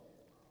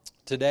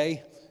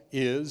Today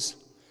is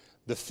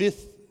the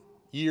 5th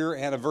year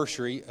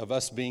anniversary of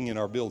us being in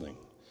our building.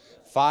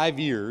 5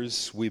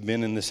 years we've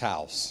been in this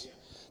house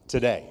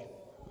today.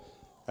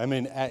 I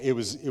mean, it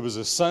was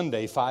a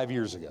Sunday 5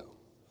 years ago.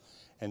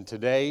 And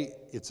today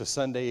it's a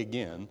Sunday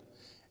again,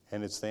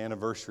 and it's the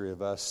anniversary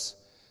of us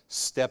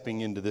stepping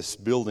into this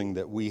building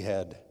that we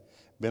had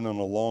been on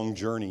a long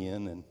journey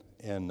in,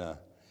 and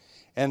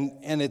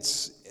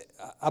it's,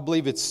 I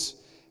believe it's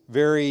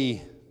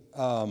very,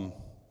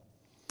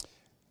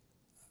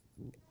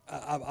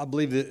 I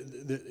believe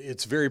that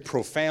it's very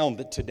profound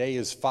that today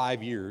is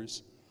 5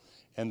 years,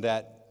 and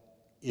that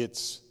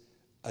it's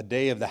a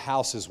day of the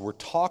house as we're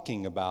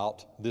talking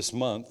about this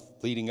month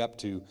leading up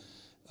to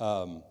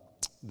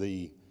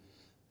the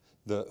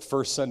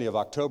first Sunday of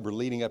October,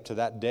 leading up to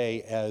that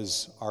day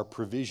as our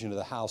provision of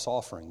the house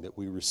offering that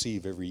we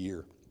receive every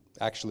year.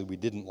 Actually, we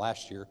didn't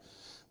last year,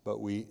 but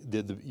we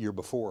did the year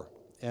before.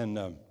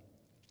 And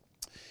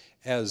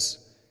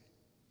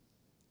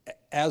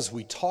as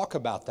we talk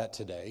about that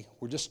today,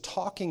 we're just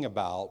talking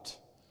about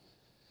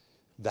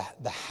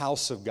the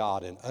house of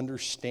God and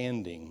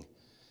understanding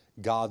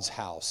God's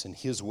house and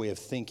His way of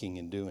thinking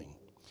and doing.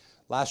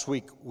 Last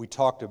week, we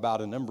talked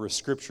about a number of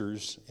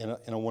scriptures, and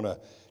I want to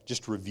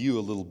just review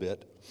a little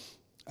bit.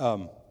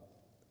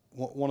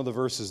 One of the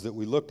verses that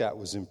we looked at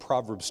was in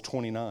Proverbs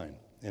 29,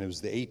 and it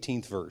was the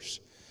 18th verse.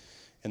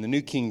 And the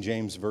New King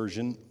James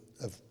Version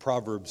of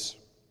Proverbs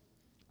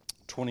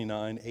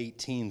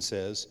 29:18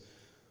 says,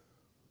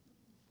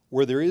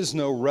 "Where there is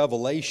no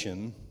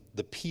revelation,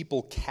 the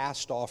people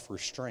cast off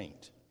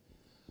restraint."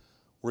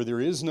 Where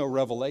there is no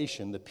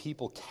revelation, the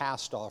people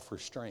cast off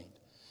restraint.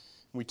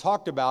 We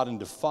talked about and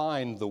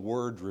defined the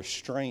word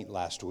restraint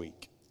last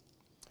week.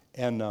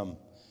 And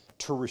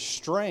to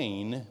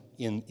restrain,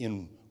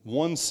 in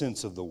one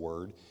sense of the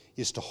word,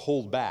 is to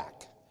hold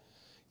back.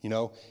 You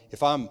know,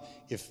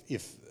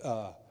 if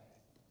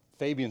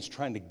Fabian's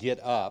trying to get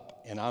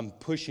up and I'm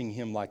pushing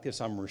him like this,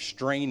 I'm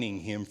restraining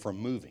him from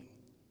moving.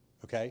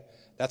 Okay?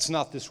 That's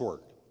not this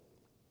word.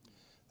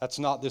 That's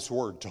not this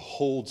word, to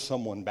hold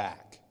someone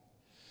back.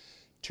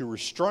 To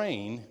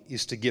restrain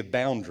is to give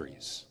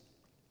boundaries.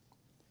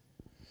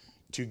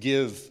 To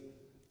give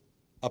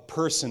a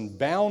person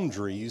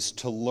boundaries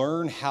to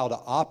learn how to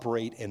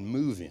operate and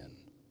move in.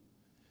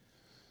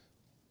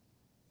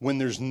 When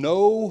there's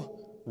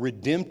no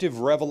redemptive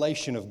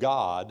revelation of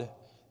God,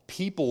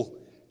 people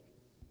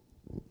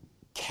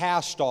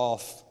cast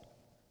off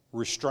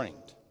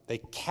restraint. They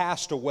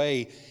cast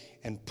away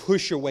and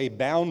push away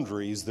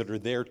boundaries that are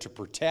there to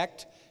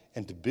protect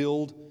and to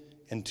build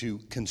and to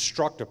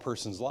construct a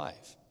person's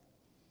life.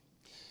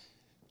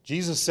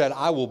 Jesus said,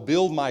 "I will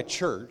build my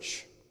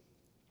church."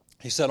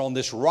 He said, "On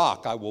this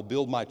rock I will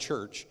build my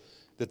church,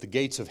 that the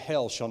gates of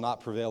hell shall not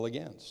prevail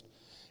against."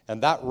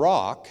 And that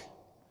rock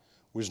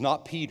was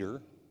not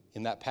Peter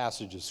in that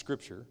passage of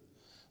Scripture.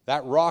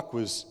 That rock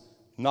was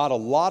not a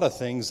lot of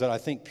things that I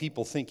think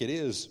people think it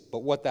is, but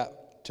what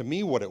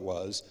it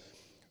was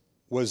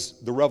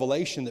the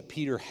revelation that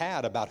Peter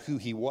had about who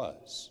he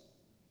was.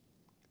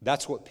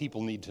 That's what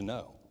people need to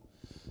know.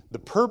 The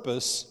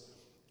purpose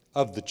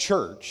of the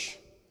church,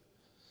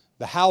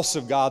 the house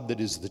of God that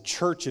is the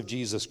church of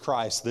Jesus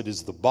Christ, that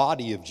is the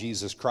body of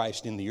Jesus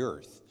Christ in the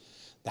earth.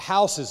 The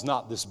house is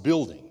not this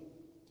building.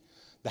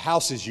 The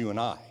house is you and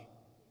I.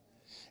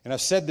 And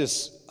I've said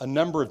this a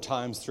number of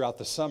times throughout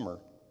the summer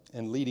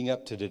and leading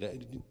up to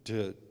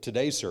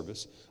today's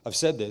service. I've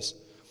said this,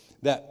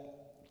 that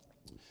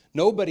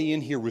nobody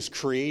in here was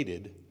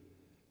created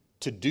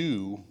to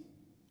do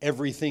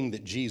everything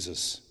that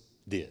Jesus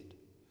did.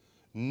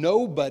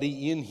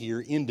 Nobody in here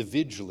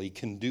individually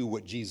can do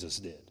what Jesus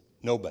did.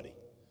 Nobody.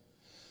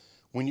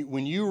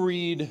 When you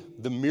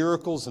read the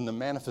miracles and the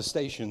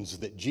manifestations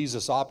that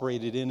Jesus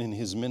operated in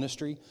His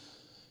ministry,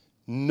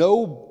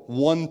 no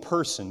one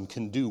person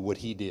can do what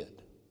He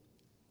did.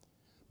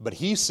 But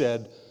He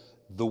said,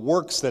 "The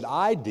works that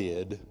I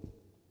did,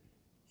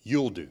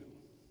 you'll do.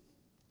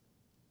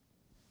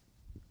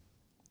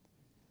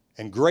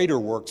 And greater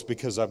works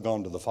because I've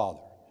gone to the Father."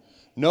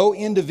 No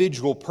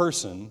individual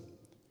person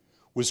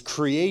was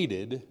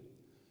created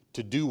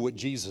to do what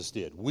Jesus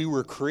did. We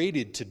were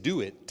created to do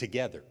it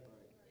together.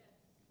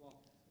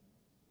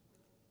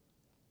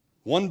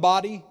 One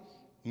body,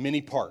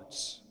 many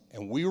parts.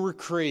 And we were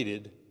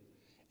created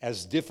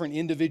as different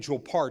individual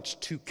parts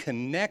to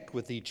connect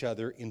with each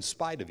other in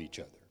spite of each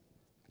other.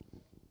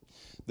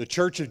 The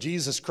Church of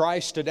Jesus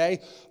Christ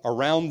today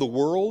around the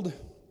world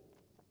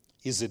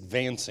is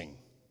advancing.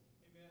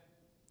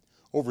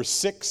 Over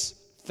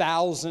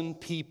 6,000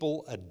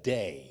 people a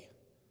day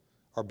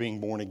are being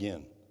born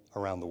again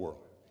around the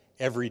world,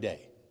 every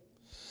day.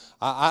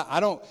 I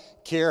don't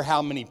care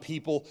how many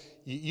people.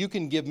 You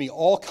can give me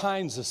all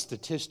kinds of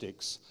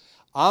statistics.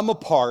 I'm a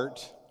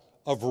part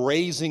of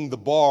raising the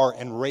bar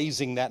and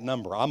raising that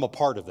number. I'm a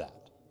part of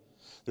that.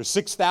 There's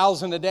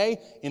 6,000 a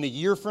day. In a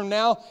year from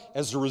now,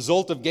 as a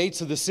result of Gates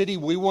of the City,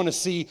 we want to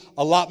see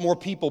a lot more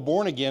people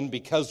born again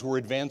because we're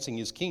advancing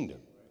His kingdom.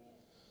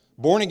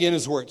 Born again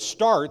is where it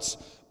starts,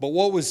 but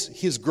what was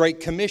His Great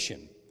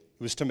Commission?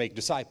 It was to make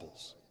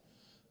disciples.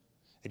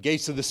 At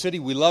Gates of the City,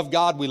 we love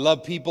God, we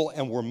love people,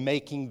 and we're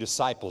making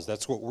disciples.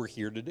 That's what we're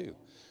here to do.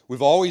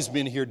 We've always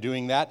been here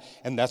doing that,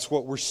 and that's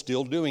what we're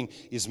still doing,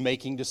 is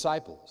making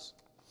disciples.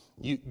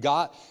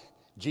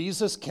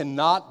 Jesus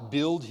cannot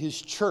build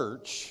his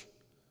church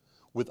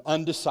with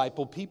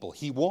undiscipled people.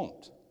 He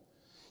won't.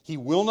 He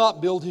will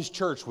not build his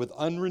church with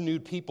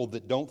unrenewed people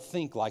that don't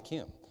think like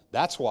him.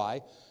 That's why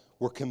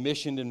we're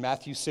commissioned in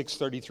Matthew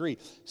 6:33.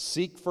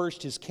 Seek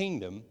first his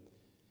kingdom,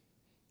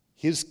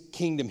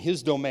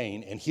 his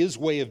domain, and his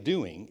way of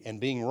doing and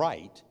being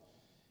right,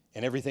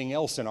 and everything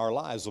else in our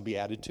lives will be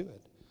added to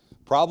it.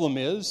 Problem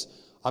is,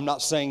 I'm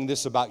not saying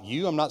this about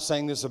you. I'm not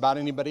saying this about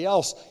anybody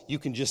else. You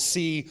can just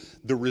see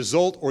the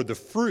result or the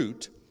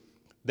fruit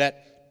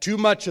that too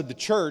much of the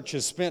church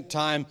has spent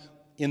time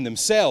in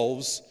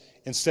themselves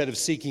instead of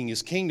seeking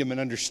his kingdom and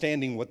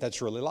understanding what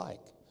that's really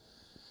like.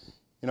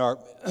 In our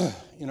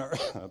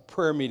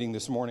prayer meeting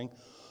this morning,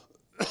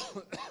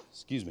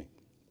 excuse me,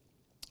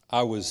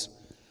 I was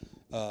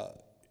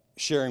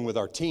sharing with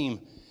our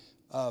team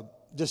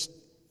just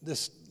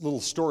this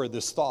little story,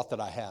 this thought that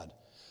I had.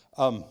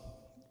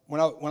 When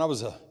I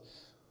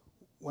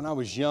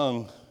was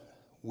young,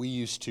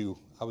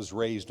 I was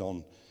raised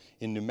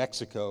in New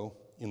Mexico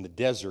in the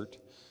desert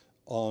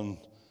on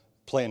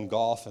playing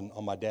golf and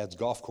on my dad's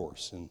golf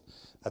course, and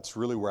that's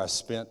really where I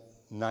spent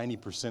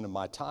 90% of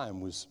my time,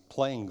 was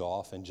playing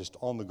golf and just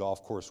on the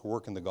golf course,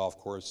 working the golf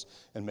course,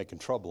 and making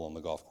trouble on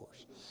the golf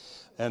course.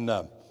 And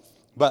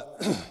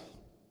but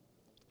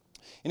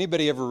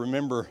anybody ever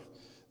remember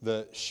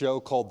the show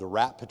called The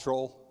Rat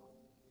Patrol?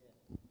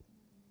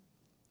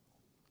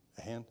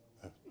 A hand?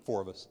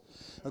 4 of us.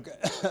 Okay.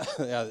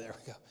 Yeah, there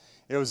we go.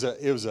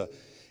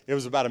 It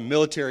was about a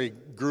military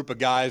group of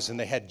guys, and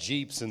they had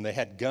Jeeps, and they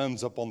had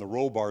guns up on the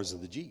roll bars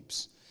of the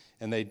Jeeps.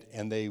 And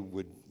they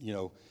would,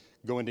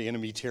 go into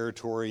enemy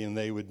territory, and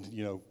they would,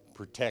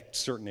 protect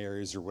certain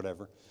areas or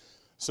whatever.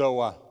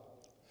 So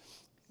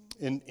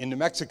in New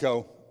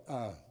Mexico,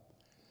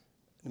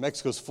 New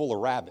Mexico's full of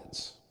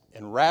rabbits.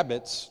 And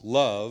rabbits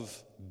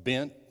love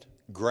bent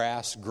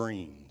grass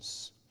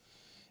greens.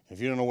 If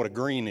you don't know what a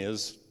green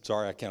is,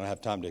 sorry, I can't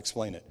have time to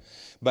explain it.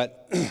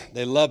 But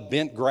they love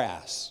bent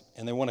grass,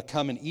 and they want to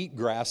come and eat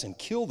grass and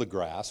kill the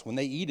grass. When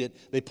they eat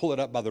it, they pull it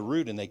up by the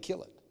root and they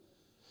kill it.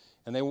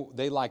 And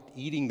they liked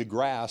eating the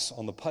grass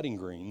on the putting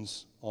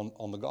greens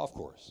on the golf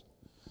course.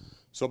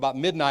 So about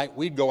midnight,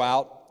 we'd go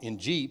out in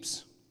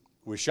Jeeps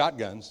with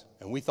shotguns,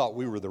 and we thought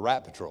we were the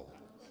Rat Patrol.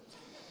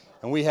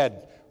 And we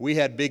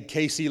had big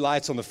KC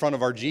lights on the front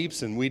of our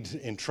Jeeps and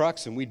in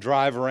trucks, and we'd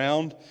drive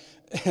around,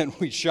 and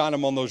we'd shine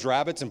them on those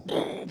rabbits, and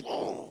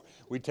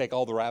we'd take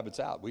all the rabbits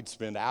out. We'd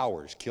spend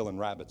hours killing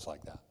rabbits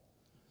like that.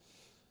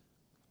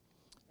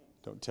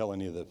 Don't tell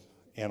any of the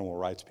animal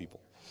rights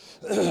people.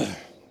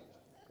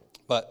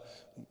 But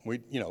we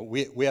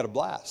had a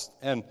blast,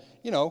 and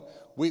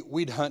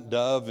we'd hunt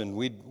dove, and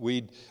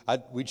we'd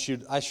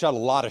shoot. I shot a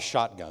lot of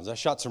shotguns. I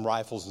shot some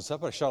rifles and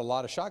stuff, but I shot a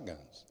lot of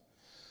shotguns.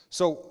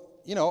 So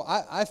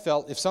I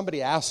felt if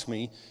somebody asked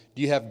me,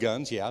 "Do you have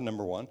guns?" Yeah,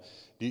 number one.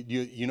 Do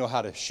you know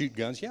how to shoot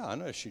guns? Yeah, I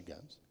know how to shoot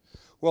guns.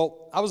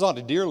 Well, I was on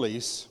a deer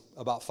lease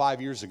about 5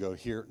 years ago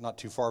here, not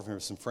too far from here.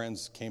 Some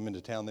friends came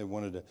into town. They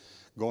wanted to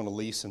go on a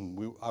lease,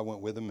 and I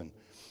went with them, and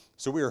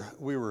so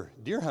we were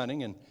deer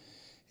hunting,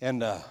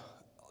 and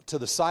to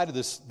the side of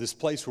this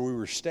place where we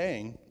were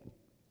staying,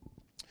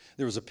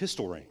 there was a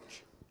pistol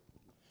range.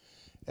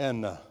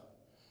 And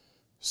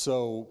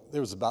so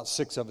there was about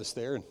 6 of us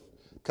there, and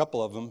a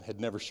couple of them had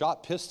never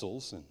shot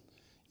pistols. And,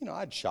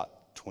 I'd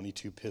shot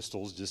 22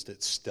 pistols just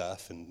at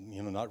stuff and,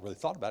 not really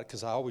thought about it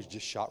because I always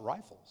just shot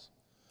rifles.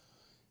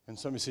 And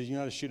somebody said, "You know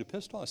how to shoot a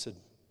pistol?" I said,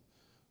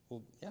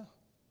 "Well, yeah."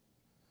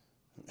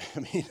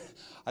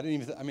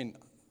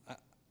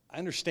 I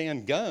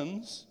understand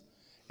guns.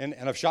 And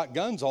I've shot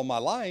guns all my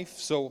life,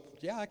 so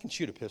yeah, I can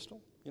shoot a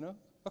pistol,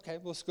 Okay,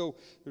 well, let's go.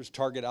 There's a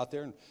target out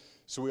there, and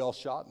so we all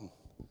shot, and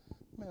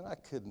man, I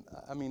couldn't.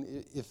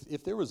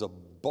 If there was a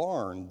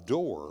barn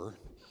door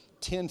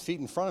 10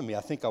 feet in front of me,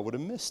 I think I would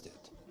have missed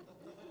it.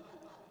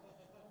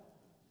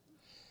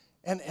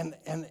 And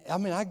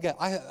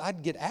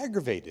I'd get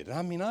aggravated.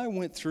 I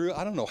went through,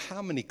 I don't know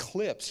how many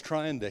clips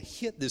trying to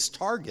hit this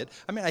target.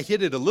 I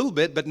hit it a little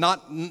bit, but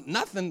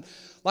nothing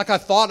like I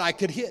thought I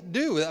could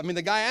do.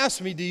 The guy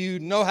asked me, "Do you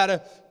know how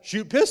to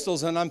shoot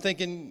pistols?" And I'm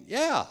thinking,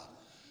 yeah,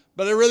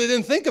 but I really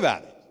didn't think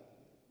about it.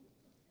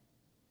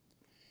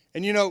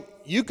 And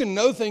you can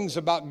know things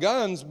about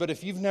guns, but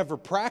if you've never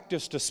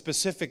practiced a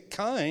specific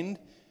kind,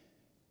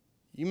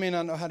 you may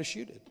not know how to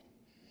shoot it.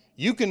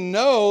 You can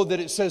know that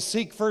it says,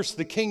 "Seek first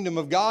the kingdom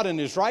of God and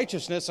his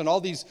righteousness, and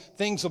all these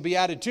things will be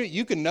added to it."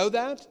 You can know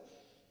that.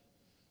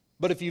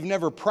 But if you've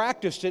never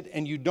practiced it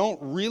and you don't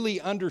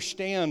really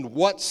understand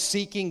what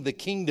seeking the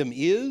kingdom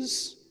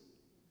is,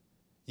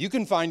 you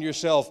can find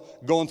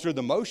yourself going through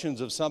the motions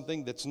of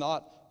something that's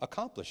not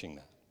accomplishing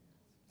that.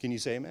 Can you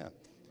say amen?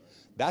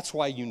 That's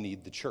why you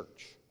need the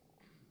church.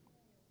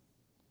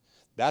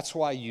 That's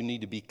why you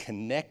need to be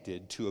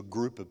connected to a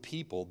group of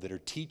people that are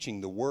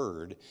teaching the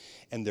Word,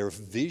 and their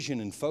vision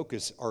and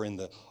focus are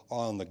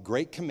on the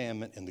Great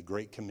Commandment and the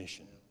Great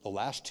Commission. The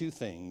last two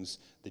things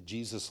that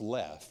Jesus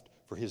left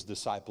for his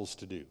disciples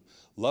to do.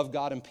 Love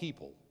God and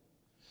people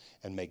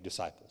and make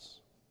disciples.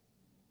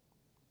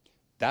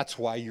 That's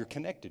why you're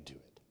connected to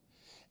it.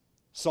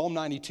 Psalm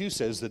 92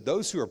 says that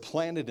those who are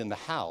planted in the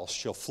house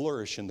shall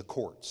flourish in the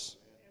courts.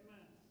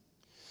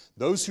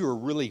 Those who are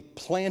really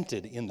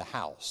planted in the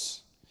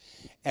house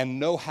and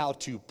know how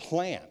to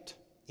plant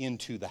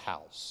into the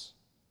house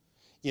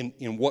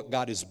in what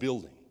God is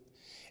building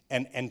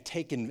and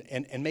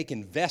make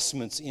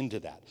investments into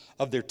that,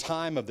 of their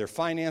time, of their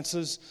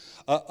finances,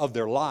 of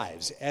their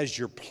lives. As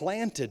you're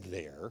planted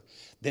there,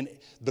 then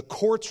the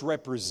courts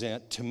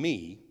represent, to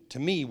me,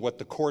 what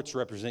the courts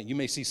represent, you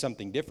may see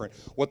something different.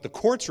 What the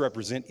courts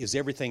represent is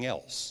everything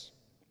else.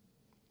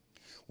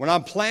 When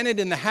I'm planted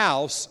in the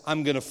house,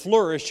 I'm going to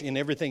flourish in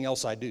everything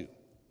else I do.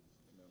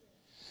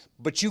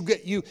 But you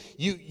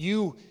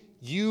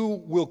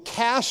will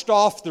cast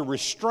off the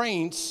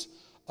restraints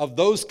of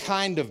those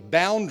kind of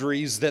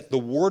boundaries that the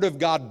Word of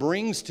God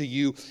brings to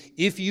you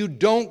if you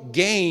don't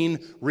gain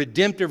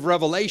redemptive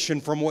revelation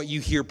from what you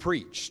hear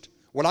preached.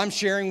 What I'm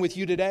sharing with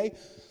you today,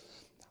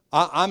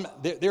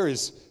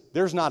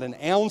 there's not an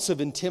ounce of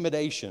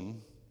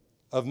intimidation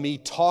of me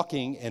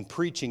talking and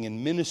preaching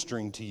and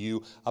ministering to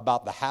you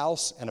about the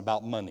house and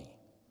about money.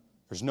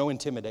 There's no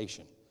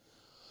intimidation.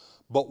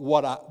 But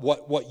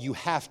what you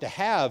have to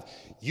have,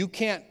 you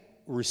can't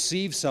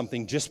receive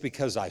something just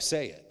because I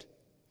say it.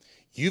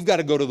 You've got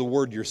to go to the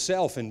Word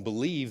yourself and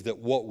believe that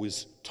what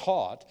was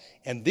taught,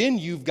 and then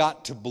you've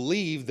got to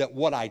believe that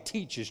what I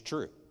teach is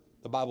true.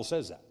 The Bible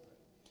says that.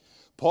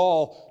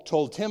 Paul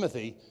told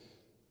Timothy,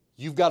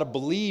 you've got to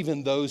believe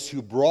in those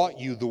who brought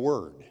you the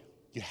Word.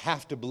 You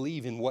have to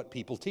believe in what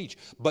people teach.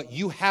 But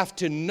you have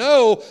to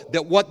know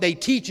that what they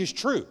teach is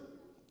true.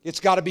 It's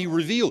got to be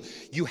revealed.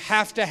 You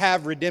have to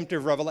have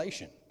redemptive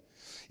revelation.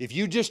 If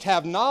you just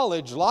have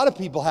knowledge, a lot of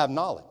people have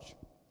knowledge.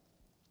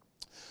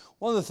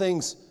 One of the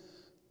things,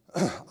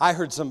 I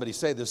heard somebody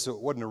say this, so it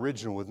wasn't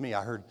original with me.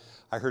 I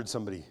heard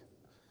somebody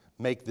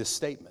make this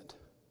statement.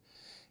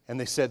 And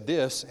they said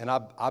this, and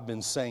I've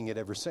been saying it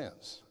ever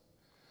since.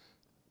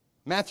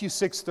 Matthew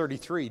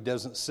 6:33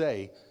 doesn't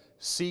say,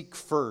 seek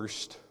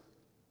first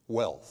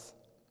wealth.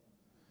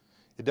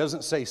 It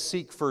doesn't say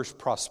seek first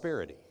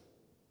prosperity.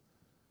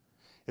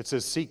 It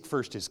says seek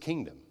first His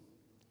kingdom,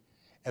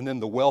 and then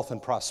the wealth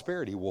and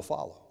prosperity will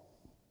follow.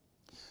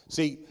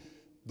 See,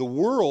 the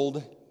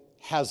world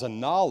has a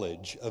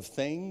knowledge of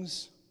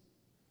things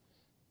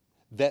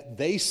that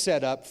they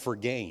set up for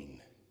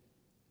gain.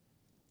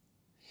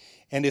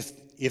 And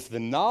if the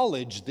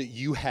knowledge that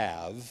you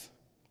have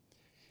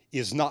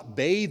is not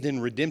bathed in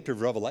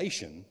redemptive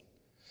revelation,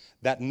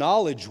 that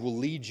knowledge will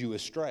lead you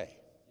astray.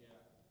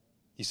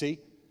 You see?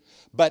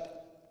 But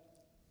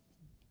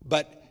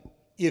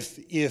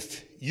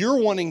if you're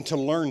wanting to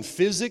learn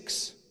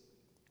physics,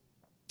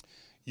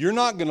 you're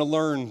not going to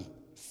learn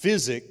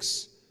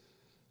physics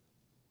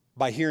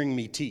by hearing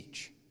me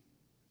teach.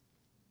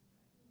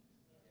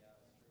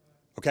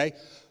 Okay?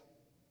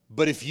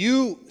 But if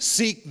you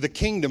seek the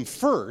kingdom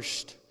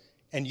first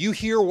and you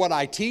hear what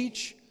I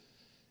teach,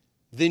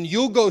 then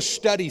you'll go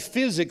study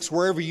physics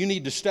wherever you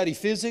need to study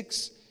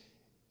physics,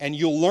 and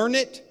you'll learn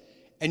it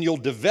and you'll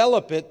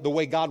develop it the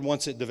way God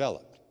wants it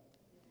developed,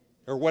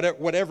 or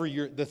whatever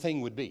the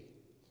thing would be.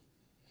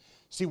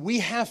 See, we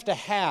have to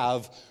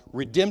have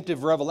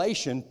redemptive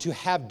revelation to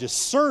have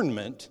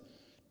discernment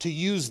to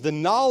use the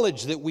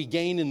knowledge that we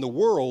gain in the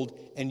world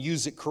and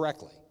use it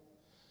correctly.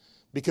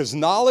 Because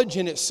knowledge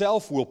in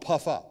itself will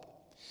puff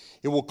up.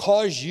 It will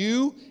cause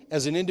you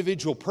as an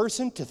individual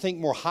person to think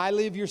more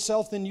highly of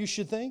yourself than you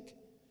should think,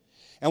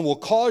 and will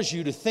cause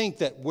you to think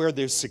that where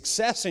there's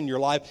success in your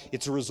life,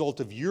 it's a result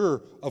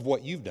of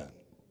what you've done.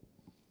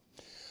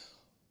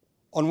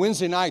 On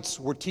Wednesday nights,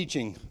 we're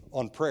teaching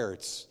on prayer.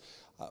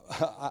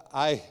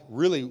 I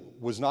really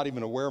was not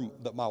even aware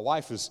that my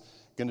wife was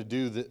going to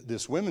do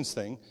this women's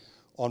thing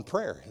on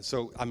prayer.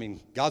 So,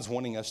 God's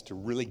wanting us to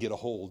really get a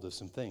hold of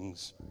some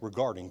things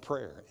regarding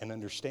prayer and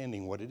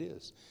understanding what it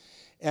is.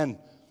 And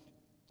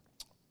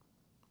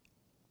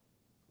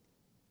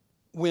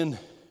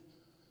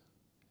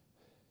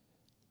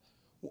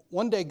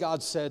one day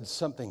God said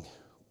something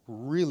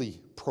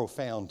really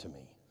profound to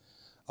me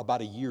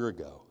about a year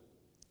ago.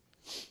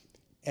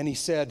 And he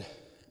said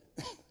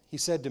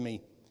to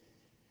me,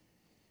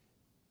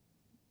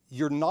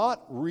 you're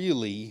not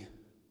really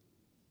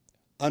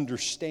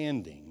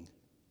understanding,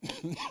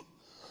 excuse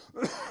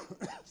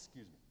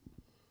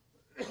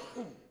me,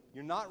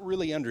 you're not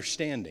really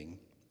understanding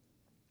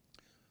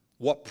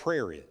what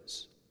prayer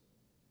is.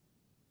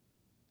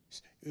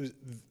 It was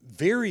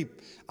very,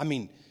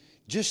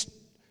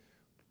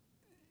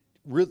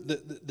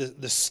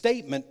 the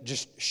statement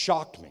just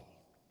shocked me. He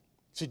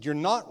said, you're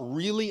not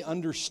really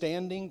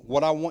understanding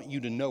what I want you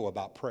to know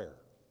about prayer.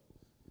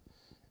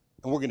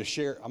 And I'm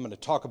going to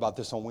talk about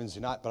this on Wednesday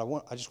night,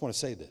 but I just want to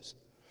say this.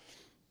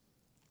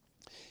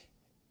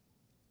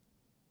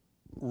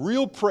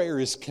 Real prayer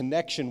is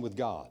connection with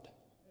God.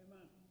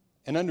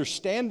 And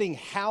understanding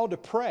how to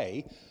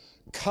pray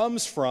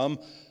comes from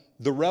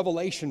the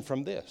revelation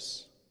from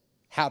this,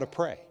 how to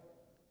pray.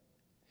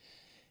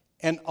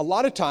 And a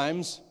lot of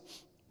times,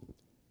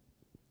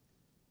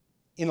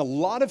 in a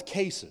lot of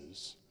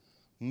cases,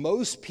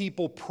 most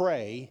people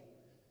pray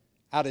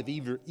out of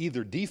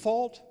either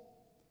default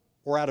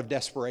or out of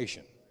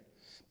desperation,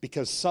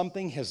 because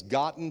something has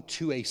gotten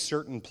to a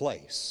certain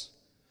place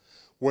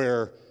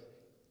where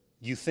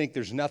you think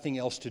there's nothing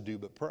else to do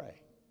but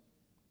pray.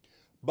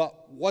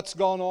 But what's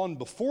gone on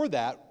before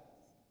that,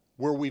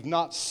 where we've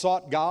not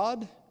sought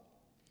God,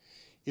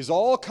 is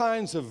all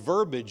kinds of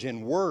verbiage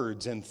and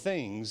words and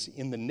things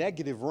in the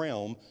negative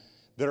realm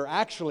that are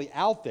actually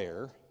out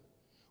there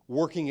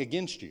working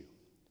against you.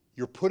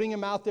 You're putting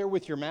them out there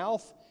with your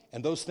mouth,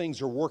 and those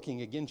things are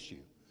working against you.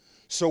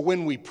 So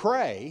when we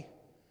pray,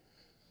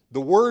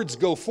 the words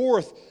go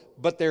forth,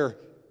 but they're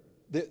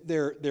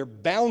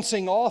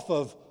bouncing off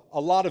of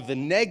a lot of the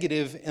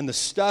negative and the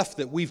stuff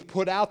that we've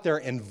put out there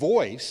and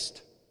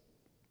voiced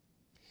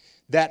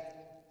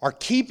that are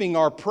keeping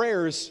our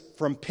prayers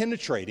from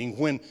penetrating.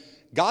 When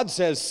God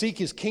says, seek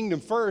His kingdom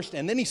first,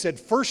 and then He said,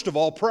 first of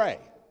all, pray.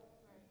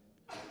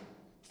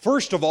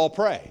 First of all,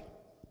 pray.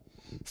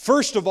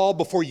 First of all,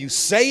 before you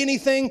say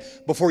anything,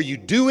 before you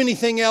do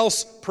anything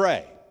else,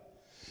 pray.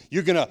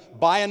 You're going to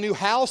buy a new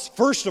house?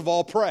 First of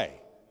all, pray.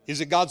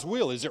 Is it God's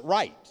will? Is it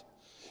right?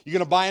 You're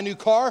going to buy a new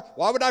car?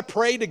 Why would I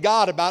pray to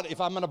God about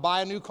if I'm going to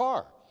buy a new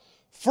car?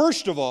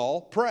 First of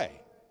all, pray.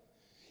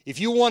 If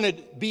you want to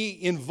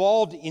be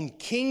involved in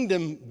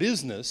kingdom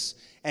business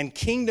and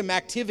kingdom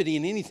activity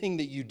in anything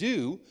that you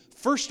do,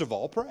 first of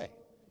all, pray.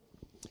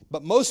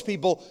 But most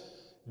people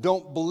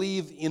don't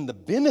believe in the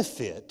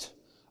benefit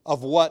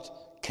of what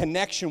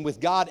connection with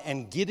God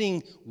and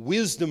getting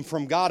wisdom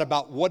from God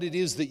about what it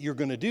is that you're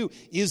going to do.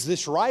 Is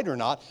this right or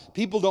not?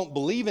 People don't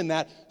believe in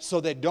that,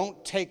 so they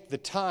don't take the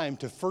time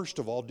to first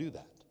of all do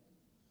that.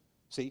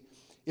 See,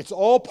 it's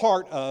all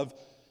part of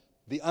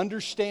the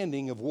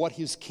understanding of what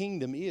His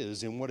kingdom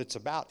is and what it's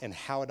about and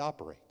how it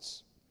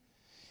operates.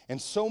 And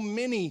so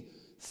many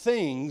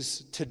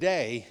things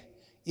today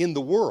in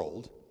the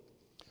world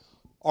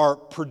are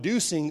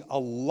producing a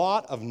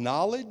lot of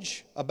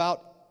knowledge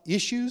about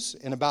issues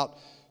and about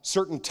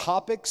certain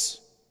topics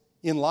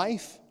in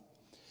life.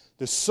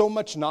 There's so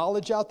much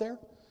knowledge out there,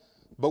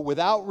 but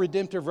without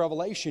redemptive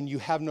revelation, you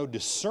have no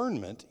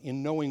discernment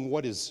in knowing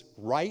what is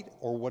right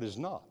or what is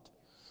not,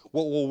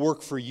 what will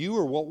work for you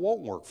or what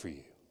won't work for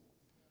you.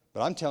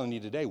 But I'm telling you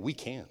today, we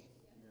can.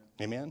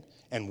 Amen?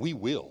 And we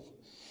will.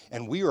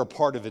 And we are a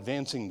part of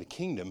advancing the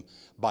kingdom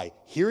by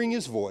hearing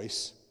His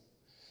voice,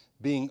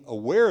 being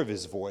aware of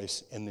His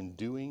voice, and then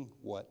doing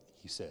what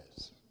He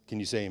says. Can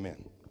you say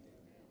amen?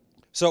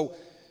 So,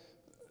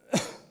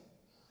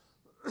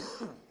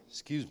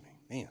 excuse me,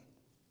 man.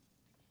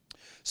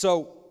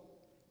 So,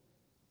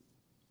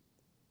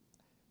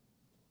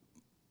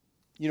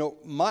 you know,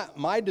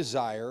 my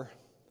desire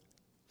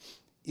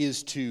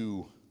is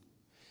to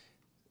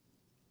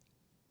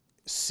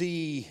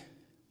see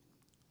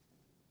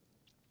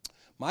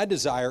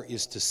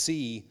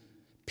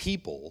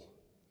people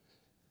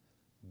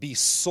be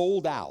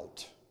sold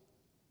out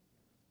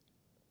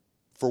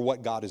for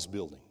what God is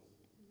building.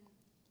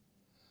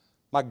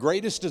 My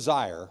greatest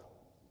desire,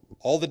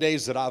 all the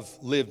days that I've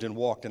lived and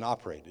walked and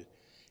operated,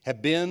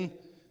 have been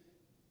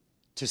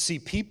to see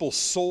people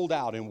sold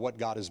out in what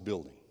God is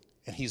building.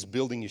 And He's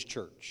building His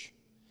church.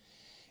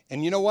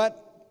 And you know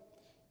what?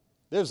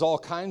 There's all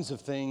kinds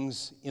of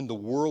things in the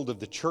world of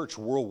the church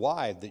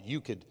worldwide that you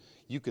could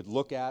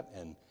look at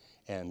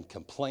and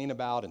complain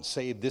about and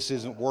say this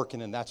isn't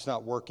working and that's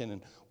not working,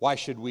 and why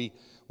should we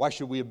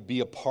be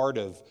a part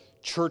of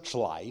church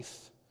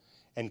life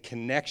and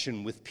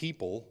connection with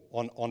people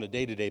on a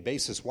day-to-day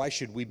basis? Why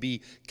should we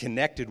be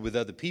connected with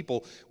other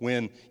people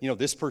when, you know,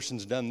 this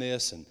person's done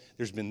this and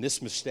there's been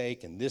this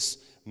mistake and this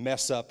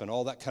mess up and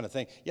all that kind of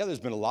thing? Yeah, there's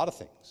been a lot of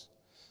things.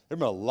 There's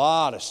been a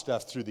lot of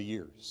stuff through the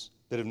years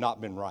that have not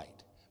been right.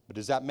 But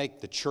does that make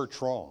the church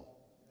wrong?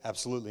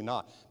 Absolutely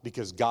not,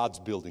 because God's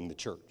building the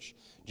church.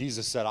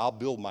 Jesus said, I'll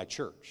build my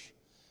church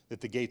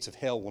that the gates of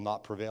hell will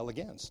not prevail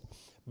against.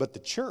 But the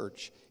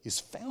church is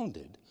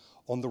founded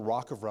on the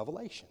rock of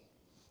revelation.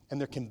 And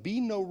there can be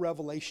no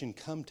revelation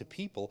come to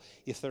people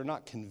if they're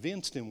not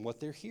convinced in what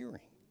they're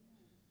hearing.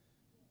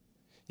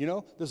 You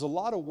know, there's a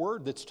lot of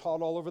word that's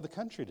taught all over the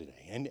country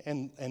today.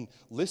 And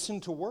listen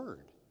to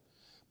word.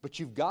 But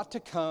you've got to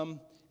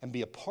come and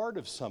be a part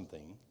of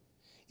something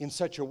in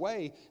such a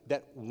way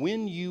that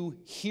when you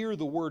hear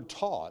the word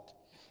taught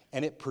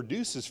and it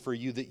produces for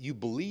you that you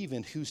believe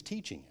in who's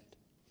teaching it.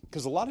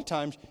 Because a lot of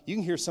times you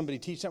can hear somebody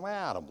teach that,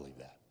 well, I don't believe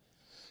that.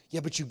 Yeah,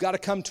 but you've got to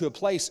come to a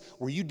place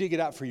where you dig it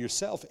out for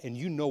yourself and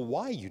you know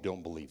why you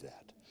don't believe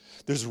that.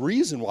 There's a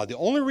reason why. The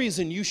only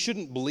reason you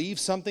shouldn't believe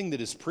something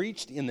that is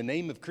preached in the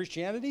name of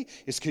Christianity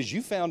is because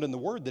you found in the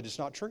Word that it's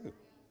not true.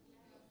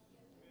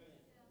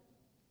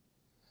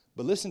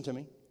 But listen to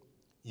me.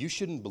 You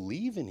shouldn't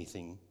believe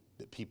anything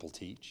that people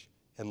teach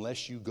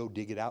unless you go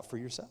dig it out for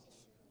yourself.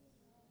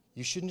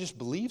 You shouldn't just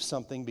believe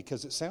something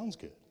because it sounds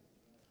good.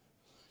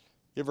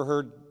 You ever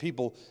heard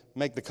people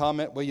make the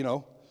comment,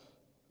 well,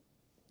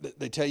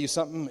 they tell you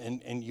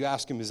something and you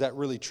ask them, is that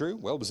really true?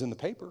 Well, it was in the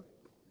paper.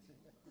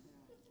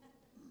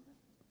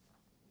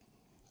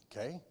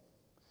 Okay.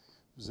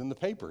 It was in the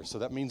paper, so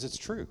that means it's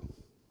true.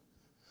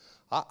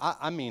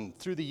 I mean,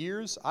 through the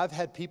years, I've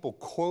had people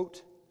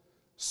quote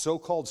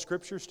so-called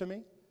scriptures to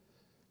me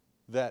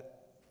that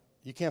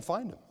you can't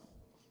find them.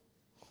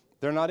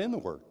 They're not in the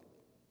Word.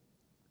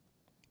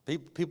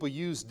 People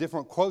use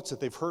different quotes that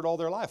they've heard all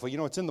their life.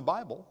 Well, it's in the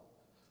Bible.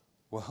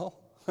 Well,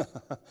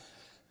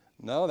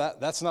 no,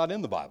 that's not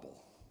in the Bible.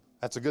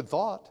 That's a good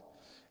thought.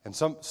 And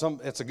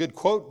it's a good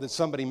quote that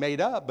somebody made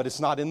up, but it's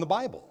not in the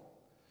Bible.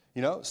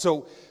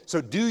 So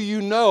do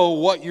you know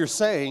what you're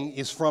saying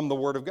is from the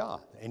Word of God?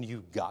 And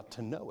you've got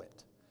to know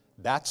it.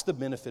 That's the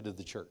benefit of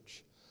the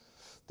church.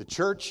 The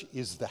church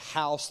is the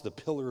house, the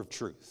pillar of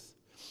truth.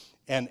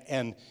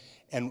 And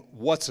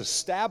what's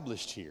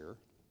established here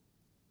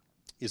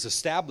is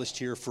established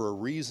here for a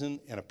reason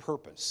and a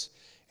purpose.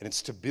 And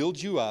it's to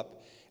build you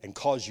up and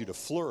cause you to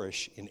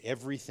flourish in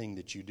everything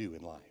that you do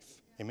in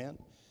life. Amen?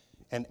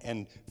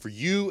 And for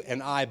you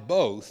and I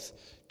both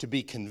to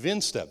be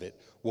convinced of it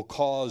will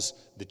cause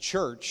the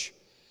church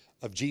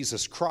of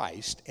Jesus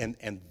Christ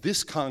and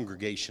this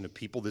congregation of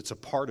people that's a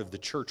part of the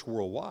church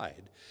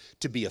worldwide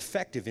to be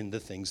effective in the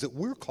things that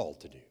we're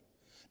called to do.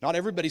 Not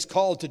everybody's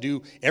called to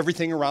do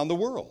everything around the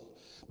world.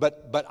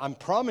 But I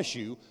promise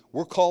you,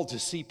 we're called to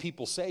see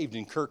people saved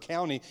in Kerr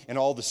County and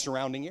all the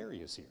surrounding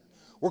areas here.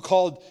 We're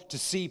called to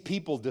see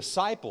people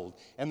discipled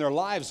and their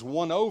lives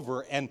won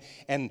over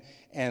and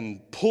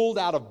pulled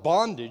out of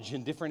bondage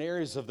in different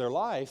areas of their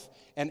life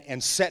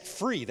and set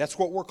free. That's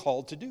what we're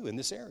called to do in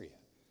this area.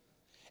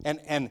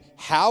 And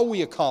how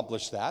we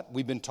accomplish that,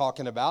 we've been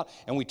talking about,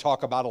 and we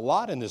talk about a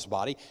lot in this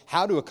body,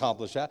 how to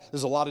accomplish that.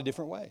 There's a lot of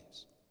different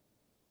ways.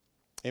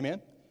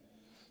 Amen?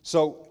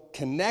 So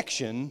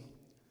connection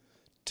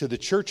to the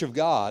church of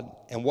God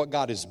and what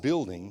God is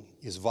building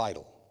is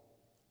vital.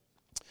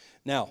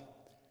 Now,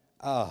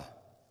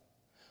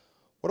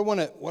 what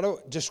I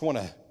just want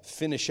to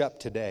finish up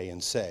today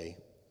and say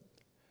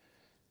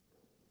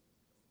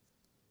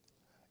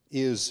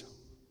is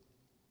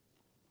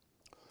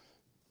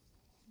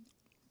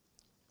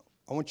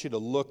I want you to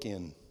look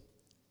in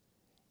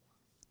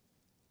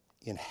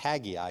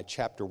Haggai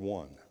chapter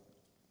 1,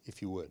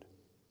 if you would.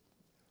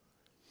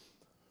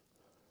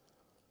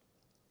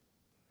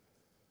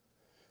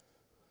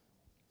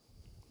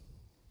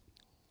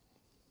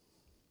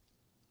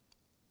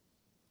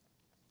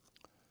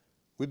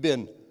 We've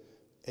been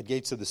at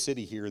Gates of the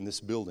City here in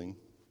this building.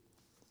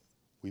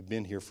 We've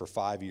been here for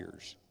 5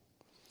 years.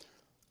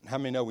 How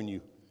many know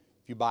if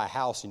you buy a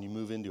house and you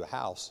move into a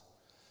house,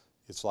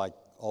 it's like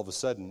all of a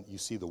sudden you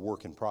see the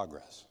work in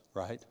progress,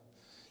 right?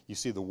 You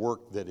see the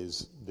work that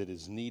is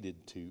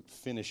needed to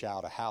finish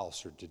out a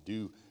house or to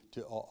do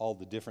to all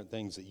the different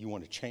things that you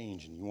want to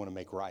change and you want to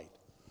make right.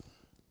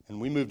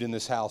 And we moved in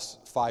this house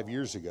 5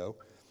 years ago,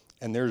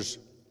 and there's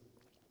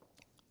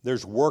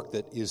work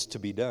that is to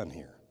be done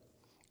here.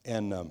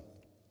 And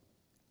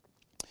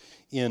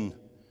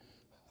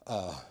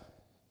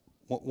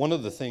one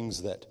of the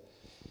things that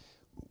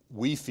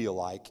we feel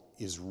like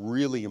is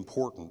really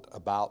important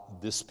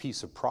about this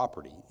piece of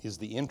property is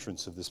the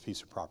entrance of this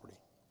piece of property.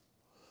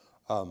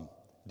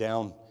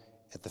 Down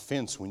at the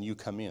fence when you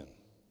come in.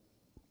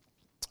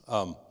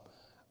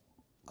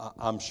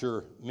 I'm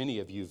sure many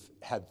of you have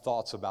had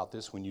thoughts about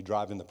this when you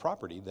drive in the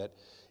property, that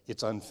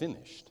it's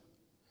unfinished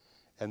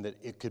and that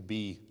it could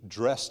be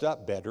dressed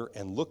up better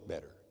and look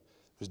better.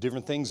 There's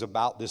different things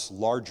about this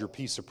larger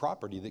piece of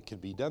property that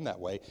could be done that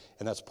way,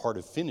 and that's part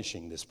of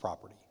finishing this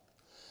property.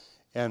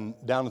 And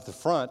down at the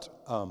front,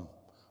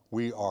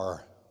 we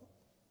are,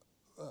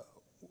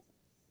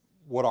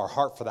 what our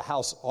Heart for the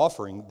House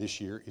offering this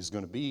year is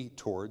going to be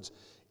towards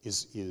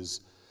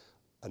is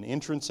an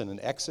entrance and an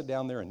exit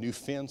down there, a new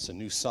fence, a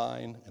new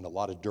sign, and a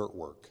lot of dirt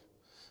work.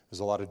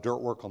 There's a lot of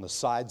dirt work on the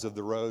sides of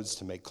the roads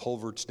to make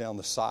culverts down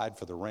the side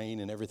for the rain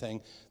and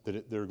everything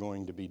that are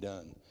going to be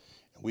done.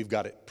 We've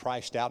got it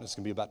priced out. It's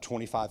going to be about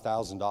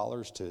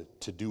 $25,000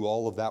 to do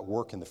all of that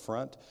work in the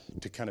front,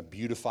 to kind of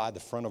beautify the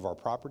front of our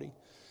property.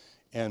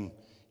 And,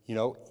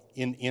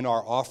 in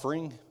our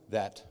offering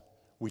that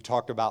we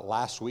talked about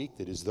last week,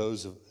 that is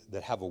those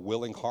that have a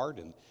willing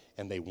heart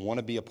and they want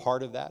to be a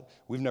part of that.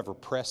 We've never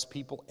pressed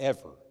people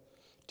ever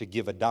to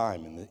give a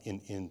dime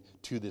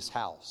to this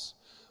house.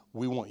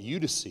 We want you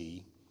to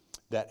see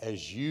that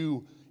as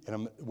you,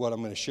 and what I'm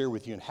going to share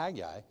with you in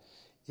Haggai,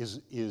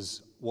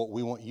 is what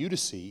we want you to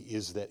see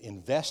is that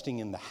investing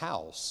in the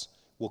house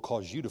will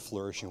cause you to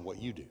flourish in what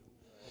you do.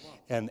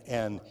 And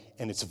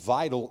it's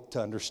vital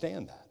to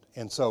understand that.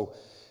 And so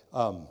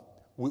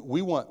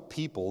we want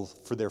people,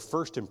 for their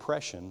first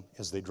impression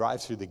as they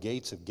drive through the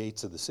gates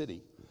of the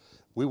city,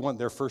 we want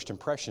their first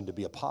impression to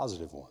be a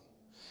positive one.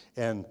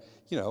 And,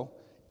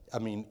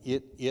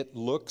 it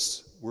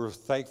looks, we're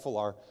thankful,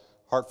 our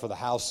Heart for the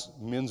House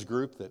men's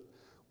group, that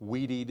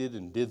weed-eated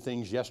and did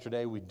things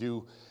yesterday.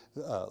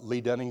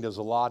 Lee Dunning does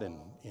a lot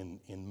in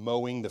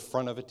mowing the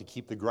front of it to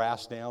keep the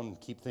grass down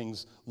and keep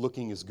things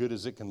looking as good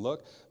as it can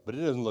look, but it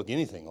doesn't look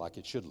anything like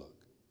it should look,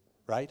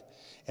 right?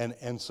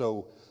 And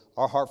so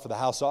our heart for the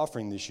house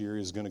offering this year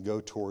is going to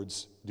go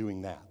towards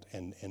doing that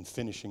and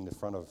finishing the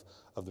front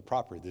of the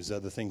property. There's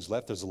other things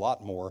left. There's a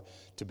lot more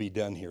to be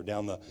done here.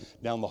 Down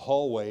the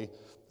hallway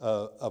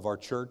of our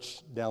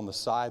church, down the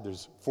side,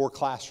 there's 4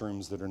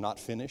 classrooms that are not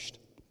finished.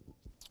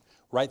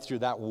 Right through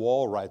that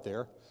wall right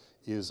there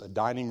is a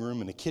dining room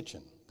and a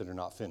kitchen that are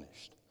not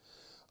finished.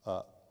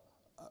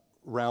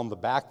 Around the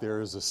back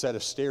there is a set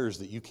of stairs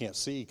that you can't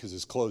see because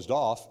it's closed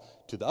off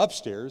to the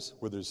upstairs,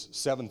 where there's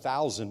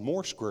 7,000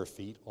 more square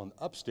feet on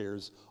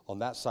upstairs on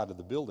that side of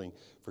the building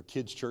for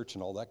kids' church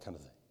and all that kind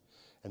of thing.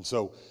 And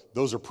so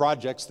those are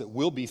projects that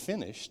will be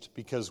finished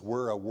because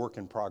we're a work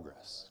in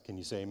progress. Can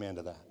you say amen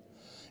to that?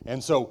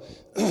 And so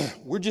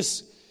we're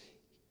just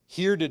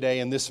here today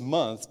in this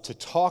month to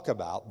talk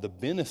about the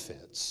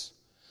benefits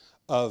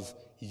of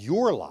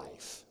your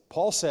life.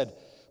 Paul said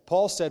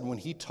when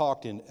he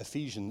talked in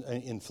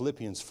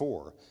Philippians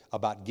 4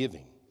 about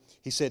giving,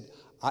 he said,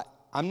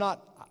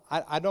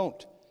 I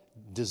don't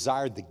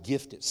desire the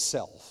gift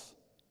itself.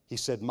 He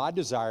said, my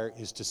desire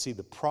is to see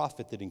the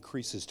profit that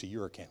increases to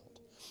your account.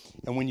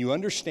 And when you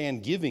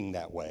understand giving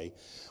that way,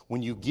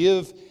 when you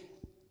give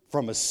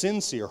from a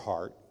sincere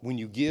heart, when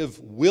you give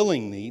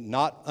willingly,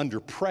 not under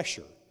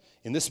pressure,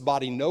 in this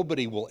body,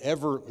 nobody will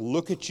ever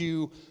look at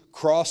you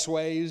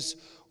crossways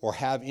or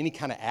have any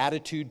kind of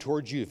attitude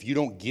towards you if you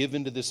don't give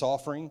into this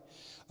offering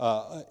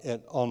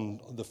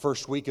on the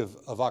first week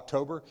of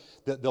October.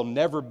 There'll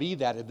never be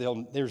that.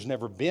 There's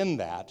never been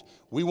that.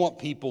 We want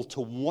people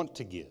to want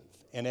to give.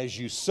 And as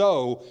you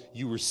sow,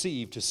 you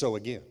receive to sow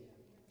again.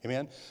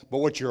 Amen? But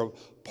what you're a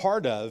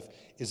part of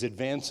is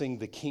advancing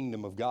the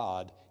kingdom of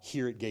God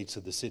here at Gates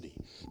of the City.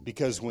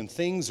 Because when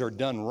things are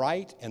done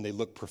right and they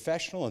look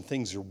professional and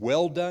things are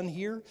well done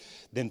here,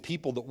 then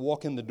people that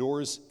walk in the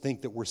doors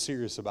think that we're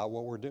serious about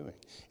what we're doing.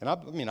 And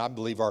I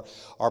believe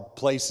our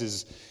place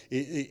is,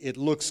 it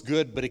looks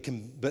good,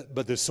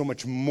 but there's so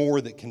much more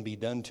that can be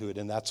done to it,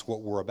 and that's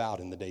what we're about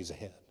in the days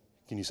ahead.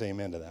 Can you say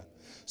amen to that?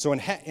 So in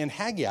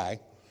Haggai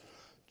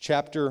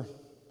chapter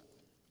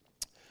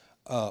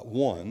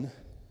 1,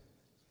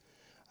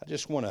 I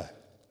just want to,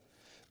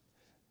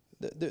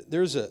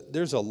 there's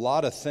a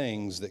lot of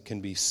things that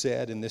can be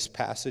said in this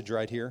passage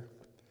right here,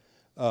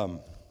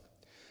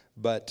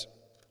 but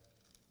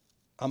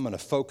I'm going to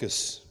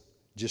focus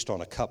just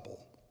on a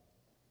couple.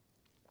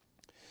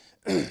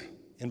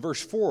 In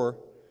verse 4,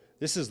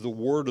 this is the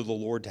word of the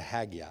Lord to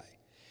Haggai.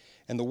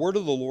 And the word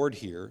of the Lord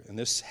here, and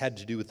this had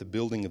to do with the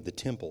building of the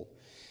temple,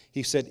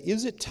 he said,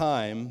 "Is it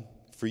time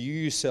for you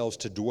yourselves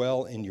to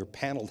dwell in your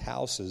paneled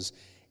houses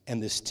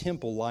and this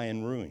temple lie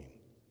in ruin?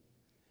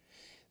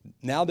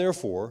 Now,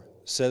 therefore,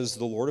 says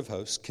the Lord of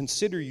hosts,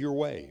 consider your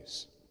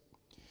ways."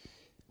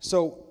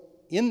 So,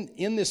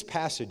 in this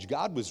passage,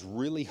 God was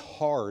really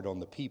hard on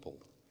the people.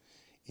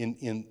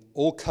 In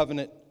Old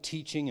Covenant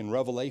teaching and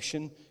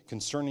revelation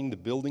concerning the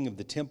building of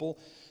the temple,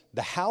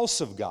 the house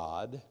of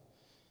God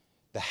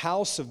that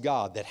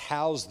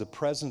housed the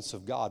presence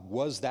of God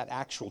was that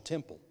actual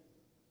temple.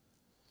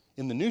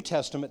 In the New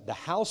Testament, the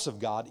house of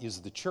God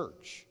is the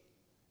church.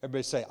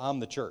 Everybody say,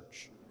 I'm the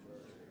church.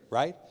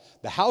 Right?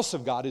 The house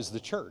of God is the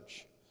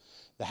church.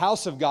 The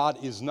house of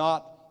God is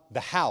not the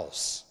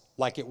house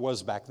like it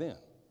was back then.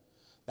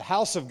 The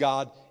house of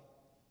God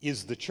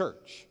is the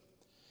church.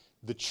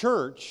 The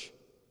church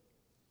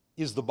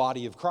is the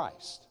body of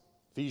Christ.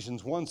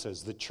 Ephesians 1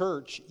 says the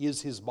church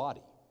is his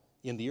body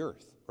in the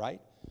earth, right?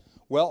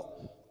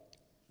 Well,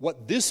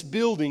 what this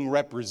building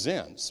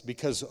represents,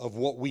 because of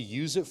what we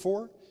use it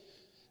for,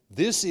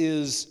 this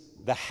is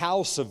the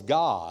house of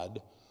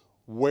God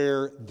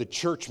where the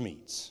church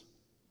meets.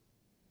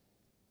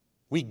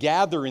 We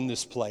gather in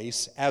this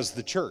place as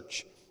the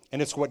church,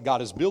 and it's what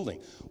God is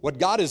building. What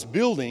God is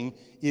building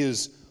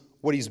is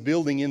what he's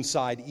building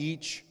inside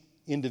each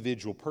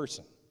individual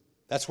person.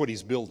 That's what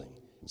he's building.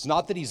 It's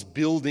not that he's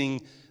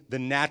building the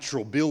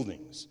natural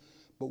buildings,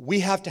 but we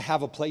have to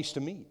have a place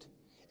to meet.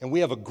 And we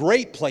have a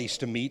great place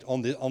to meet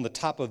on the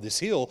top of this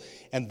hill,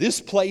 and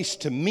this place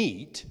to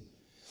meet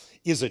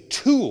is a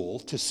tool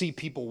to see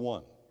people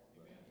won.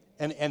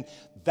 And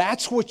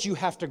that's what you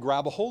have to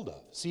grab a hold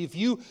of. See,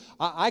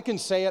 I can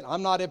say it,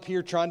 I'm not up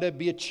here trying to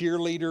be a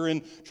cheerleader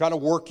and trying to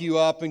work you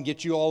up and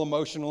get you all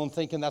emotional and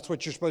thinking that's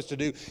what you're supposed to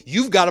do.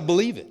 You've got to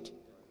believe it.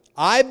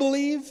 I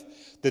believe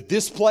that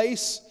this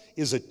place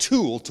is a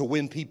tool to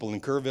win people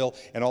in Kerrville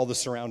and all the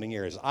surrounding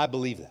areas. I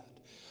believe that.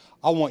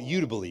 I want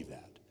you to believe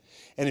that.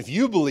 And if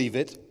you believe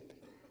it,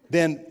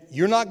 then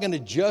you're not going to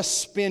just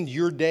spend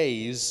your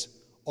days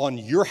on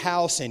your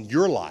house and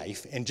your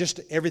life and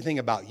just everything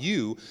about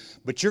you,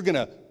 but you're going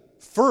to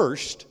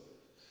first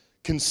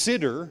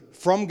consider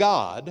from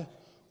God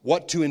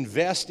what to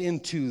invest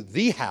into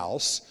the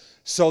house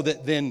so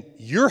that then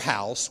your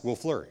house will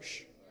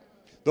flourish.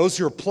 Those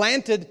who are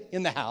planted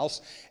in the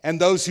house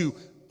and those who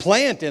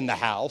plant in the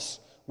house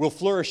will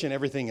flourish in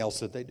everything else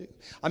that they do.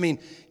 I mean,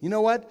 you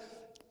know what?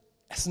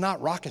 It's not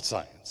rocket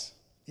science.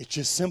 It's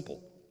just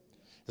simple.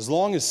 As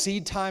long as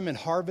seed time and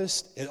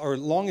harvest, or as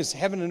long as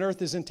heaven and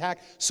earth is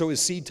intact, so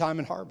is seed time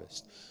and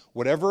harvest.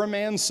 Whatever a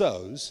man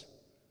sows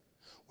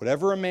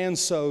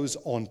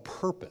on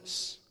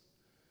purpose,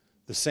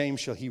 the same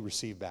shall he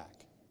receive back.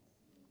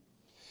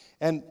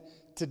 And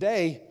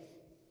today,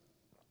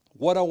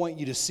 what I want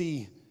you to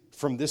see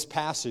from this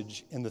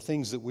passage and the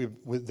things that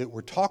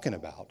we're talking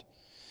about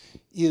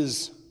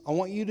is I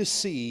want you to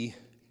see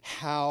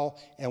how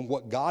and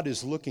what God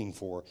is looking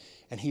for.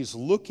 And He's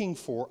looking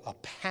for a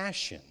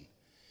passion.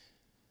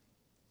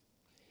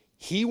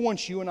 He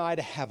wants you and I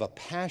to have a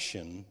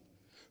passion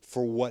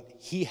for what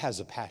He has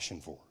a passion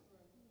for.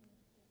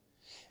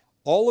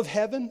 All of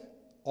heaven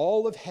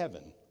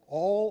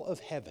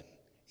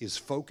is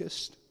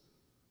focused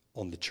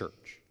on the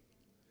church.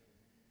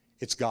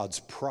 It's God's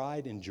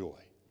pride and joy.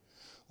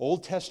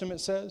 Old Testament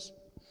says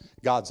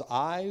God's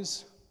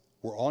eyes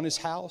were on His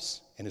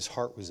house and His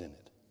heart was in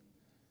it.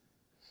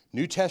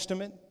 New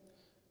Testament,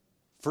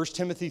 1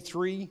 Timothy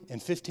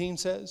 3:15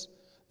 says,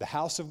 the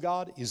house of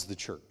God is the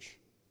church.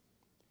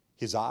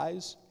 His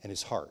eyes and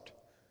His heart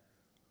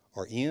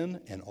are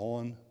in and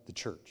on the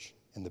church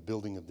and the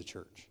building of the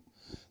church.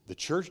 The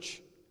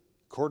church,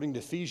 according to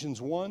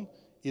Ephesians 1,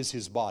 is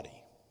His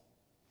body.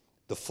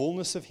 The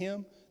fullness of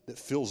Him that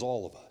fills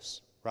all of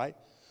us, right?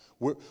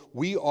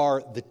 We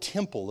are the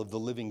temple of the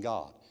living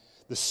God.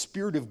 The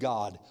Spirit of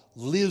God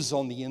lives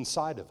on the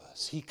inside of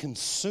us. He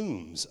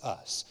consumes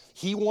us.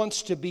 He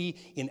wants to be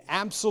in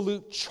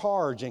absolute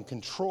charge and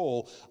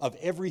control of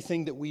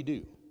everything that we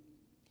do.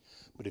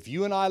 But if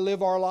you and I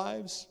live our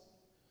lives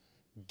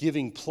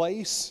giving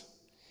place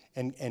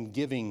and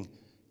giving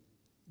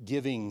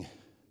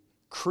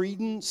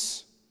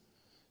credence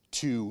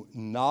to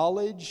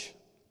knowledge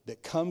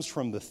that comes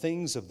from the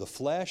things of the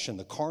flesh and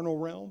the carnal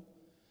realm,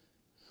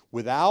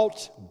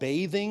 without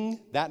bathing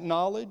that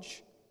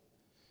knowledge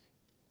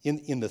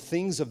in the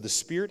things of the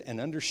Spirit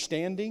and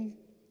understanding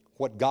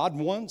what God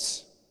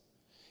wants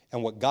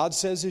and what God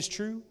says is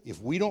true, if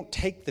we don't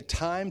take the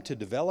time to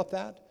develop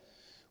that,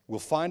 we'll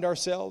find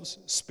ourselves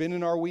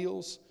spinning our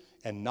wheels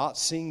and not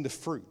seeing the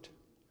fruit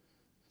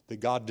that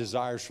God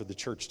desires for the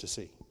church to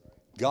see.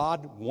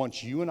 God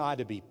wants you and I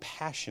to be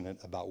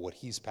passionate about what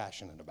He's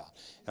passionate about.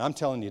 And I'm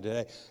telling you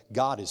today,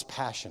 God is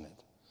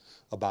passionate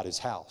about His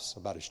house,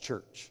 about His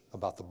church,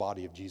 about the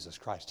body of Jesus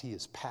Christ. He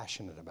is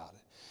passionate about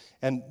it.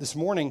 And this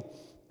morning,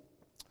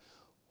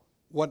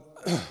 what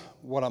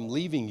I'm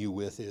leaving you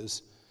with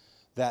is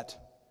that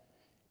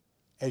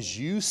as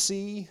you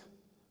see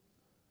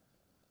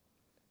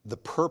the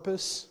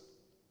purpose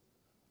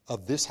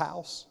of this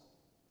house,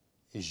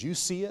 as you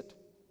see it,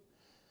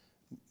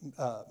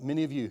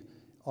 many of you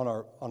on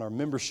our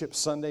membership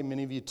Sunday,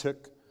 many of you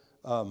took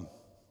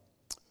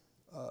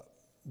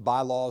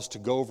bylaws to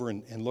go over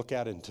and look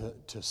at and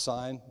to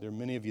sign. There are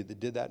many of you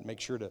that did that. Make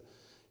sure to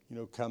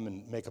come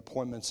and make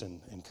appointments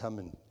and come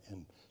and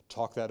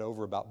talk that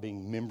over about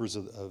being members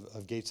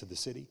of Gates of the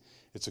City.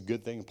 It's a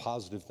good thing, a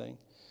positive thing.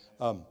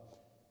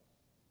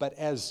 But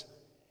as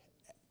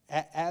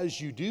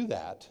you do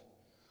that,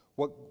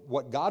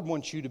 what God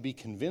wants you to be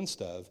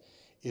convinced of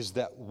is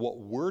that what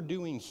we're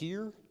doing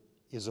here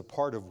is a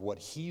part of what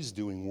He's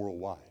doing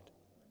worldwide.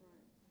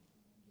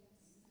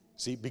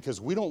 See, because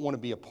we don't want to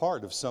be a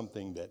part of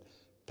something that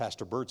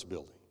Pastor Bert's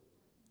building.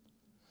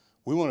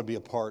 We want to be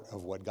a part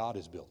of what God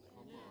is building.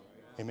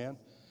 Amen?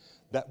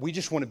 That we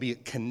just want to be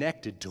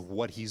connected to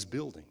what He's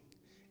building.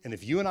 And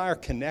if you and I are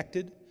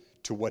connected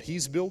to what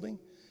He's building,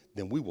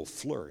 then we will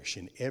flourish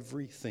in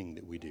everything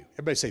that we do.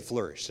 Everybody say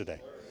flourish today.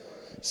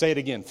 Say it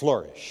again,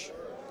 flourish.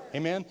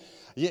 Amen?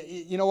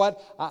 You know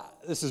what?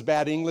 This is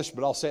bad English,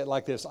 but I'll say it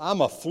like this.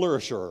 I'm a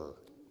flourisher.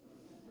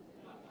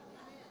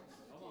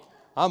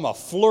 I'm a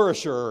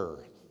flourisher.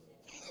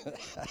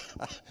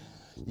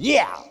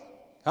 Yeah.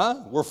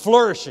 Huh? We're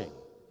flourishing.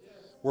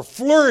 We're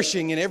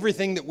flourishing in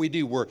everything that we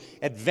do. We're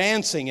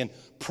advancing and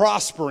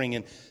prospering,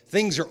 and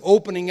things are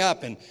opening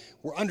up, and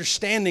we're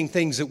understanding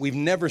things that we've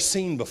never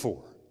seen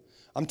before.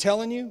 I'm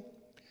telling you,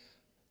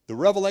 the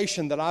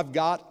revelation that I've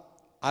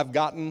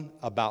gotten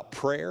about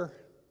prayer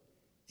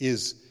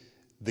is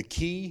the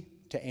key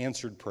to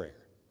answered prayer.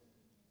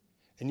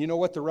 And you know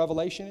what the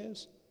revelation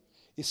is?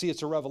 You see,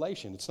 it's a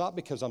revelation. It's not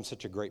because I'm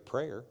such a great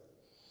prayer.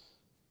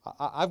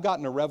 I've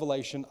gotten a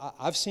revelation.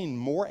 I've seen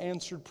more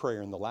answered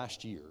prayer in the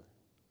last year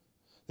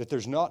that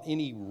there's not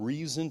any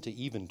reason to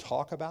even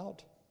talk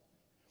about,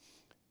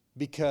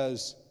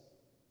 because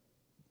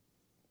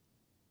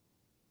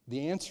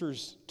the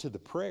answers to the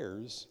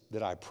prayers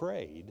that I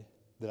prayed,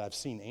 that I've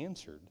seen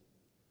answered,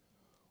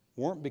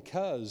 weren't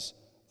because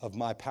of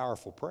my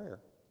powerful prayer.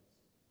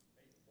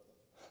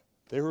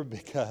 They were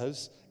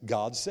because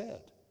God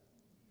said.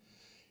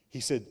 He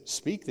said,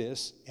 speak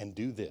this and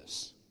do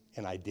this.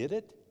 And I did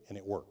it, and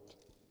it worked.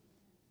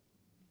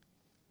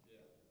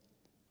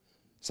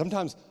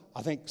 Sometimes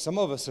I think some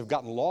of us have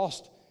gotten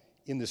lost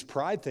in this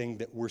pride thing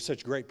that we're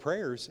such great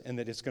prayers and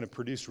that it's going to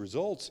produce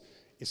results.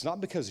 It's not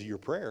because of your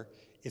prayer.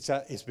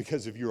 It's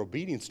because of your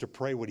obedience to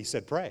pray what he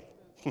said pray.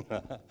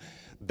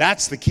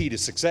 That's the key to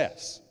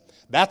success.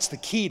 That's the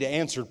key to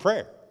answered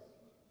prayer.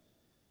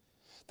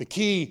 The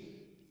key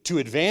to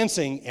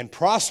advancing and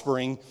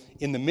prospering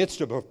in the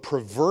midst of a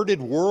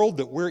perverted world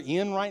that we're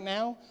in right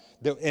now,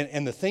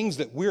 and the things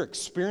that we're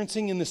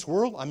experiencing in this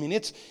world, I mean,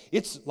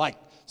 it's like,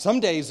 some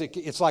days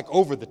it's like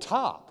over the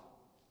top.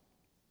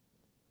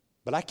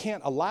 But I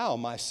can't allow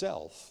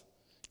myself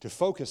to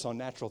focus on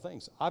natural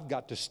things. I've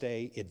got to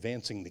stay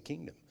advancing the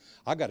kingdom.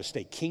 I've got to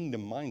stay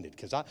kingdom-minded.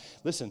 Because,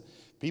 listen,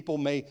 people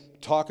may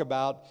talk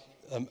about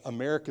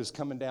America's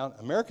coming down.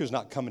 America's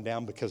not coming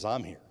down because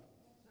I'm here.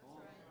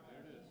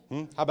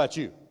 How about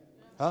you?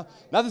 Huh?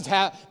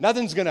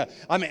 Nothing's gonna.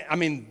 I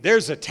mean,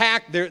 there's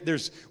attack.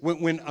 There's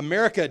when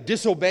America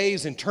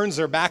disobeys and turns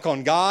their back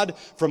on God,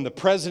 from the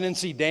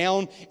presidency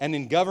down, and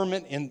in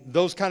government and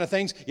those kind of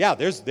things. Yeah,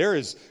 there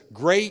is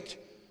great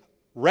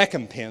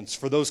recompense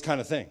for those kind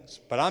of things.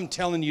 But I'm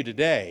telling you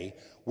today,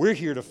 we're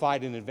here to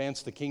fight and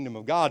advance the kingdom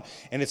of God.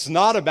 And it's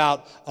not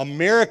about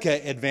America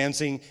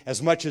advancing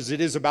as much as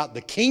it is about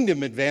the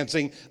kingdom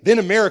advancing. Then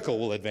America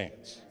will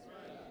advance.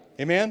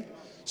 Amen?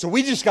 So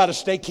we just got to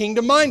stay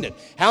kingdom-minded.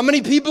 How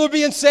many people are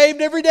being saved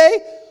every day?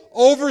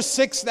 Over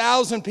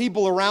 6,000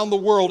 people around the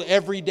world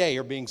every day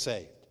are being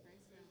saved.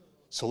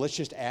 So let's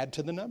just add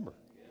to the number.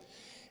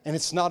 And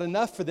it's not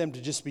enough for them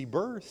to just be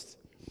birthed.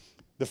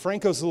 The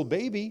Franco's little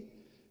baby,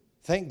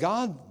 thank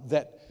God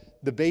that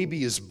the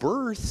baby is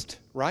birthed,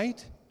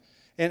 right?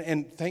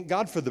 And thank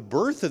God for the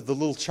birth of the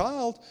little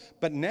child,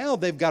 but now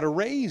they've got to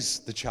raise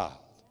the child.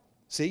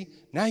 See?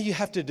 Now you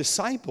have to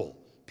disciple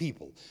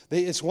people.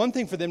 It's one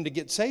thing for them to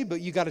get saved,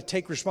 but you got to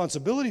take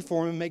responsibility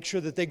for them and make sure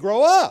that they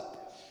grow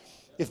up.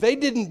 If they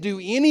didn't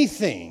do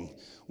anything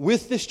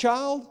with this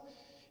child,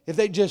 if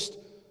they just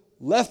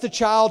left the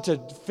child to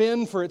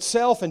fend for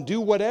itself and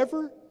do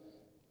whatever,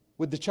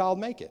 would the child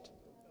make it?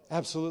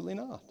 Absolutely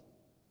not.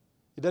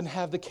 It doesn't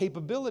have the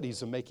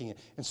capabilities of making it.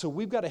 And so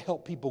we've got to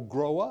help people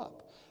grow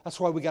up. That's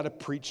why we got to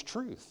preach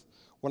truth.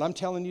 What I'm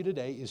telling you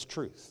today is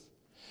truth.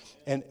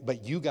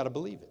 But you got to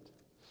believe it.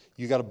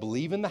 You got to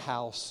believe in the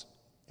house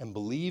and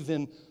believe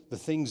in the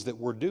things that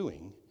we're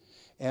doing.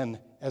 And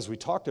as we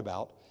talked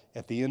about,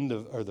 at the end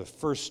of, or the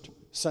first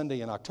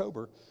Sunday in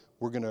October,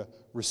 we're going to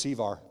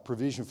receive our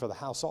provision for the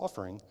house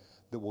offering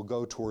that will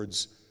go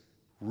towards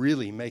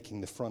really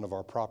making the front of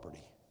our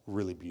property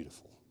really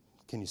beautiful.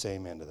 Can you say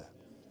amen to that?